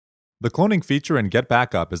The cloning feature in Get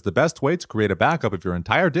Backup is the best way to create a backup of your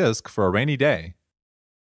entire disk for a rainy day.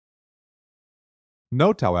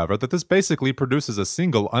 Note, however, that this basically produces a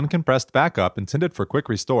single uncompressed backup intended for quick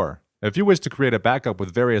restore. If you wish to create a backup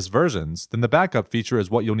with various versions, then the backup feature is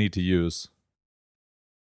what you'll need to use.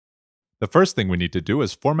 The first thing we need to do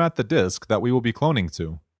is format the disk that we will be cloning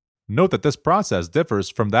to. Note that this process differs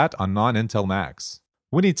from that on non-Intel Macs.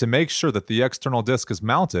 We need to make sure that the external disk is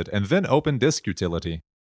mounted and then open Disk Utility.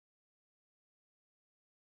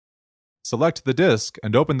 Select the disk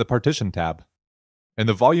and open the Partition tab. In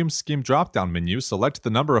the Volume Scheme drop-down menu, select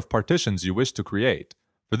the number of partitions you wish to create.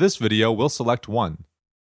 For this video, we'll select 1.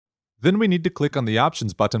 Then we need to click on the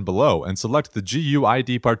Options button below and select the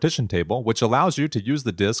GUID partition table, which allows you to use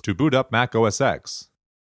the disk to boot up Mac OS X.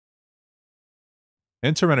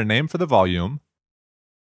 Enter in a name for the volume.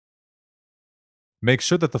 Make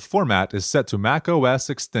sure that the format is set to Mac OS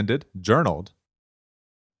Extended Journaled,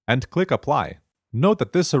 and click Apply. Note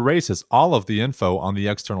that this erases all of the info on the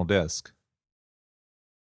external disk.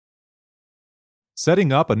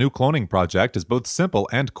 Setting up a new cloning project is both simple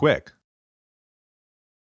and quick.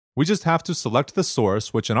 We just have to select the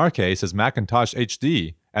source, which in our case is Macintosh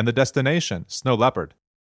HD, and the destination, Snow Leopard.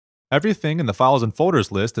 Everything in the Files and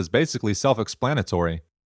Folders list is basically self-explanatory.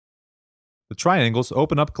 The triangles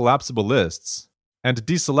open up collapsible lists, and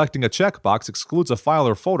deselecting a checkbox excludes a file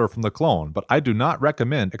or folder from the clone, but I do not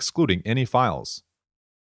recommend excluding any files.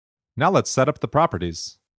 Now let's set up the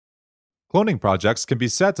properties. Cloning projects can be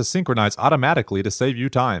set to synchronize automatically to save you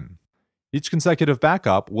time. Each consecutive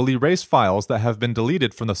backup will erase files that have been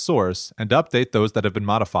deleted from the source and update those that have been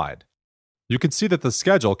modified. You can see that the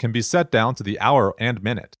schedule can be set down to the hour and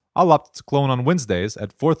minute. I'll opt to clone on Wednesdays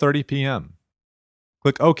at 4:30 p.m.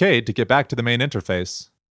 Click OK to get back to the main interface.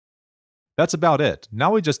 That's about it.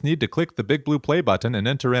 Now we just need to click the big blue play button and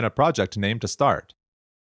enter in a project name to start.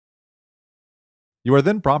 You are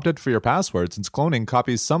then prompted for your password since cloning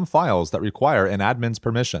copies some files that require an admin's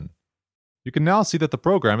permission. You can now see that the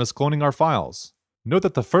program is cloning our files. Note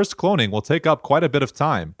that the first cloning will take up quite a bit of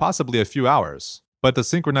time, possibly a few hours, but the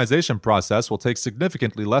synchronization process will take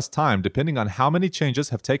significantly less time depending on how many changes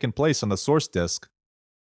have taken place on the source disk.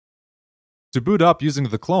 To boot up using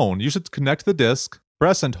the clone, you should connect the disk,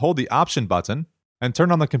 press and hold the Option button, and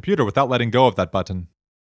turn on the computer without letting go of that button.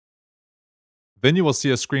 Then you will see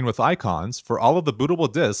a screen with icons for all of the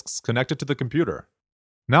bootable disks connected to the computer.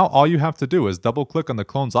 Now all you have to do is double-click on the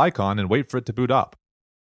clone's icon and wait for it to boot up.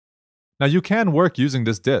 Now you can work using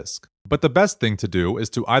this disk, but the best thing to do is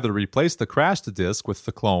to either replace the crashed disk with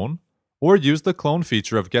the clone, or use the clone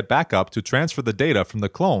feature of Get Backup to transfer the data from the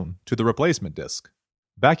clone to the replacement disk.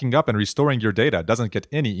 Backing up and restoring your data doesn't get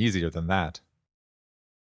any easier than that.